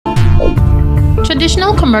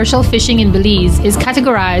Traditional commercial fishing in Belize is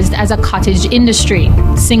categorized as a cottage industry,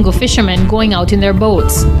 single fishermen going out in their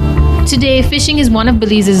boats. Today, fishing is one of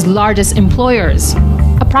Belize's largest employers.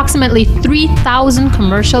 Approximately 3,000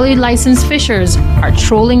 commercially licensed fishers are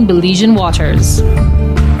trolling Belizean waters.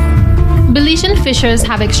 Belizean fishers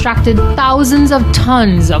have extracted thousands of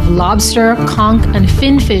tons of lobster, conch, and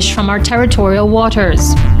finfish from our territorial waters.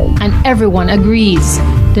 And everyone agrees,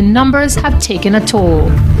 the numbers have taken a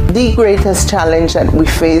toll. The greatest challenge that we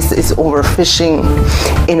face is overfishing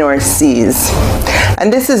in our seas.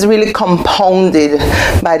 And this is really compounded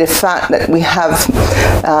by the fact that we have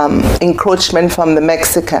encroachment from the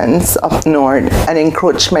Mexicans up north and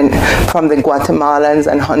encroachment from the Guatemalans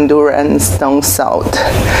and Hondurans down south.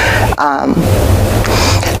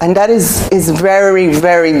 And that is very,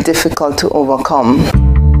 very difficult to overcome.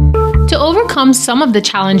 To overcome some of the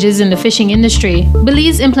challenges in the fishing industry,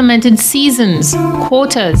 Belize implemented seasons,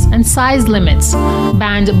 quotas, and size limits,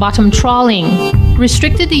 banned bottom trawling,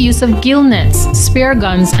 restricted the use of gill nets, spear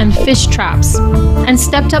guns, and fish traps, and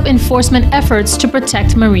stepped up enforcement efforts to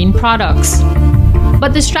protect marine products.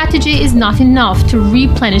 But the strategy is not enough to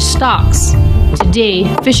replenish stocks.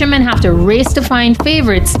 Today, fishermen have to race to find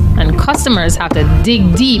favorites, and customers have to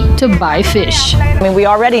dig deep to buy fish. I mean, we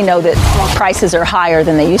already know that prices are higher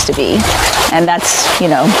than they used to be, and that's,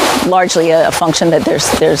 largely a function that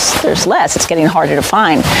there's less. It's getting harder to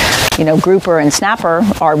find. Grouper and snapper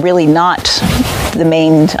are really not the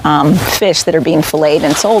main fish that are being filleted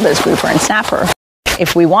and sold as grouper and snapper.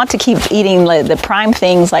 If we want to keep eating the prime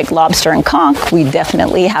things like lobster and conch, we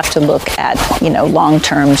definitely have to look at,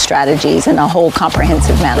 long-term strategies and a whole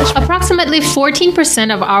comprehensive management. Approximately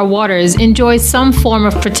 14% of our waters enjoy some form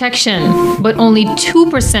of protection, but only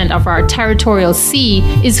 2% of our territorial sea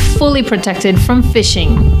is fully protected from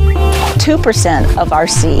fishing. 2% of our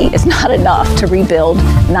sea is not enough to rebuild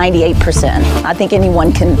 98%. I think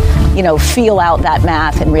anyone can, feel out that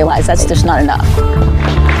math and realize that's just not enough.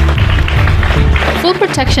 Full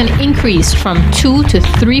protection increased from 2 to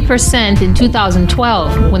 3% in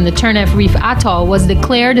 2012 when the Turnef Reef Atoll was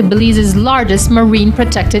declared Belize's largest marine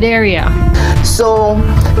protected area. So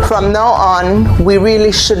from now on, we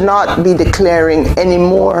really should not be declaring any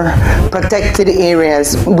more protected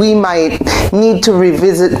areas. We might need to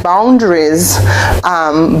revisit boundaries,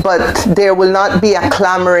 but there will not be a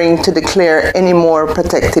clamoring to declare any more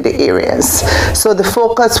protected areas. So the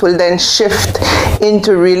focus will then shift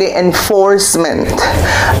into really enforcement,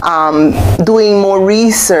 doing more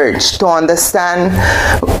research to understand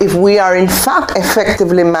if we are in fact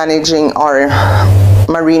effectively managing our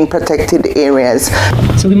marine protected areas.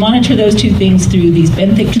 So we monitor those two things through these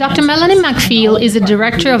benthic. Dr. Melanie McFeel is the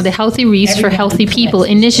director of the Healthy Reefs for Healthy People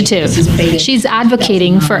initiative. She's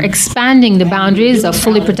advocating for expanding the boundaries of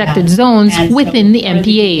fully protected zones within the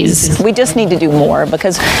MPAs. We just need to do more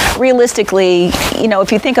because realistically,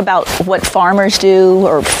 if you think about what farmers do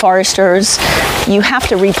or foresters, you have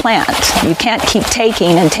to replant. You can't keep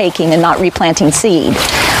taking and not replanting seed.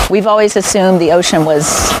 We've always assumed the ocean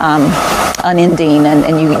was unending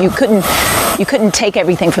and you couldn't take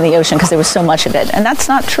everything from the ocean because there was so much of it. And that's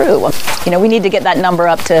not true. We need to get that number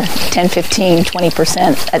up to 10, 15,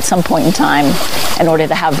 20% at some point in time in order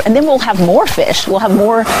to have, and then we'll have more fish. We'll have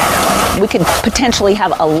more, we could potentially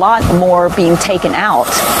have a lot more being taken out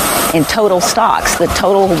in total stocks. The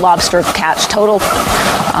total lobster catch, total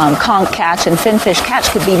conch catch, and finfish catch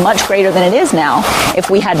could be much greater than it is now if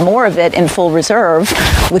we had more of it in full reserve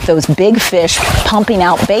with those big fish pumping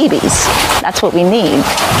out babies. That's what we need.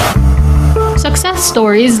 Success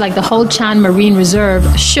stories like the Ho Chan Marine Reserve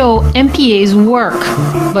show MPAs work,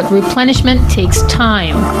 but replenishment takes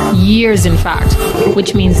time, years in fact,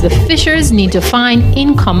 which means the fishers need to find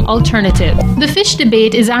income alternative. The fish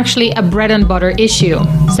debate is actually a bread and butter issue.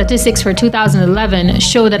 Statistics for 2011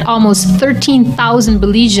 show that almost 13,000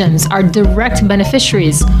 Belizeans are direct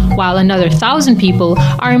beneficiaries, while another 1,000 people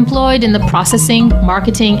are employed in the processing,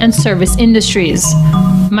 marketing, and service industries.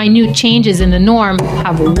 Minute changes in the norm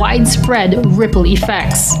have widespread ripple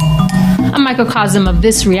effects. A microcosm of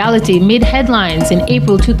this reality made headlines in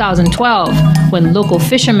April 2012 when local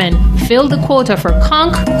fishermen filled the quota for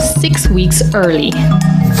conch 6 weeks early.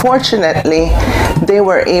 Fortunately, they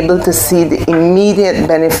were able to see the immediate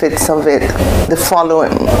benefits of it the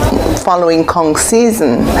following conch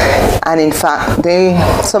season. And in fact,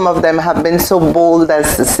 some of them have been so bold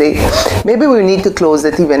as to say, maybe we need to close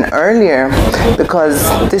it even earlier because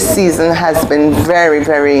this season has been very,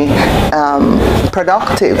 very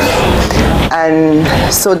productive.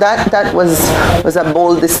 And so that was a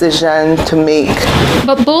bold decision to make.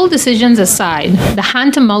 But bold decisions aside, the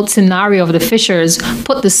hand-to-mouth scenario of the fishers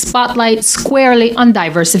put the spotlight squarely on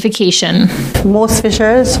diversification. Most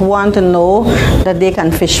fishers want to know that they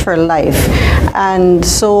can fish for life. And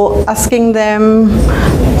so asking them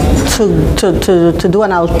to do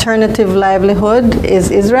an alternative livelihood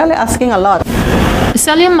is really asking a lot.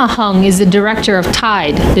 Celia Mahung is the director of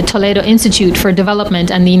TIDE, the Toledo Institute for Development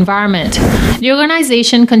and the Environment. The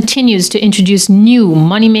organization continues to introduce new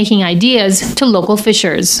money-making ideas to local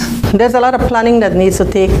fishers. There's a lot of planning that needs to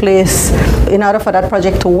take place in order for that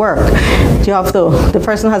project to work. The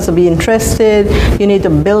person has to be interested. You need to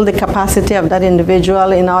build the capacity of that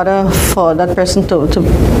individual in order for that person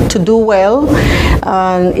to do well.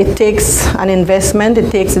 It takes an investment. It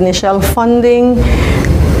takes initial funding,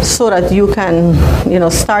 so that you can,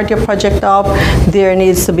 start your project up. There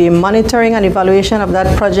needs to be monitoring and evaluation of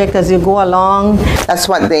that project as you go along. That's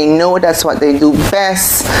what they know, that's what they do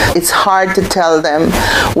best. It's hard to tell them,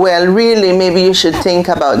 well, really, maybe you should think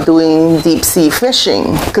about doing deep sea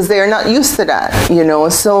fishing, because they're not used to that,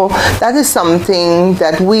 So that is something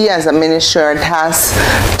that we as a ministry has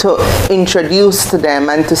to introduce to them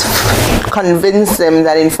and to convince them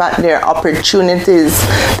that in fact there are opportunities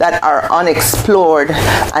that are unexplored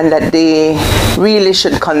and that they really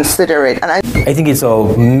should consider it. And I think it's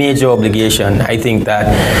a major obligation. I think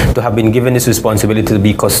that to have been given this responsibility to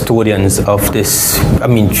be custodians of this,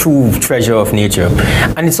 true treasure of nature.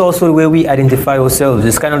 And it's also the way we identify ourselves.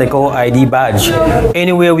 It's kind of like our ID badge.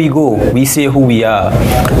 Anywhere we go, we say who we are.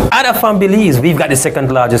 Outta from Belize, we've got the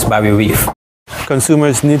second largest barrier reef.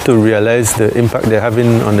 Consumers need to realize the impact they're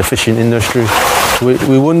having on the fishing industry.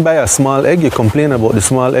 We wouldn't buy a small egg. You complain about the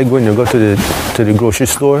small egg when you go to the grocery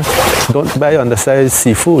store. Don't buy undersized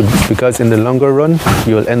seafood, because in the longer run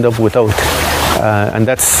you'll end up without. And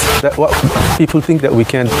that's what people think, that we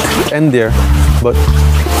can't end there, but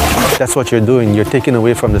that's what you're doing. You're taking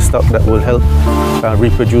away from the stock that will help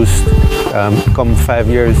reproduce come 5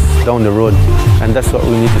 years down the road, and that's what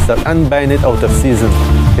we need to stop. And buying it out of season,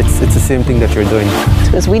 it's the same thing that you're doing.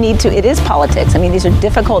 Because we need to, it is politics. These are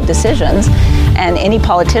difficult decisions, and any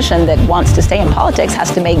politician that wants to stay in politics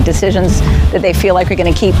has to make decisions that they feel like are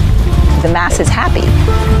going to keep the masses happy.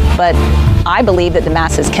 But I believe that the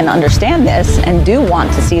masses can understand this and do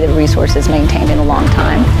want to see the resources maintained in a long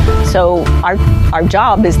time. So our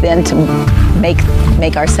job is then to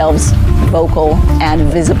make ourselves vocal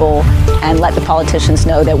and visible, and let the politicians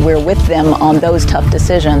know that we're with them on those tough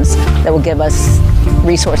decisions that will give us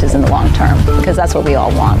resources in the long term, because that's what we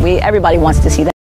all want. Everybody wants to see that.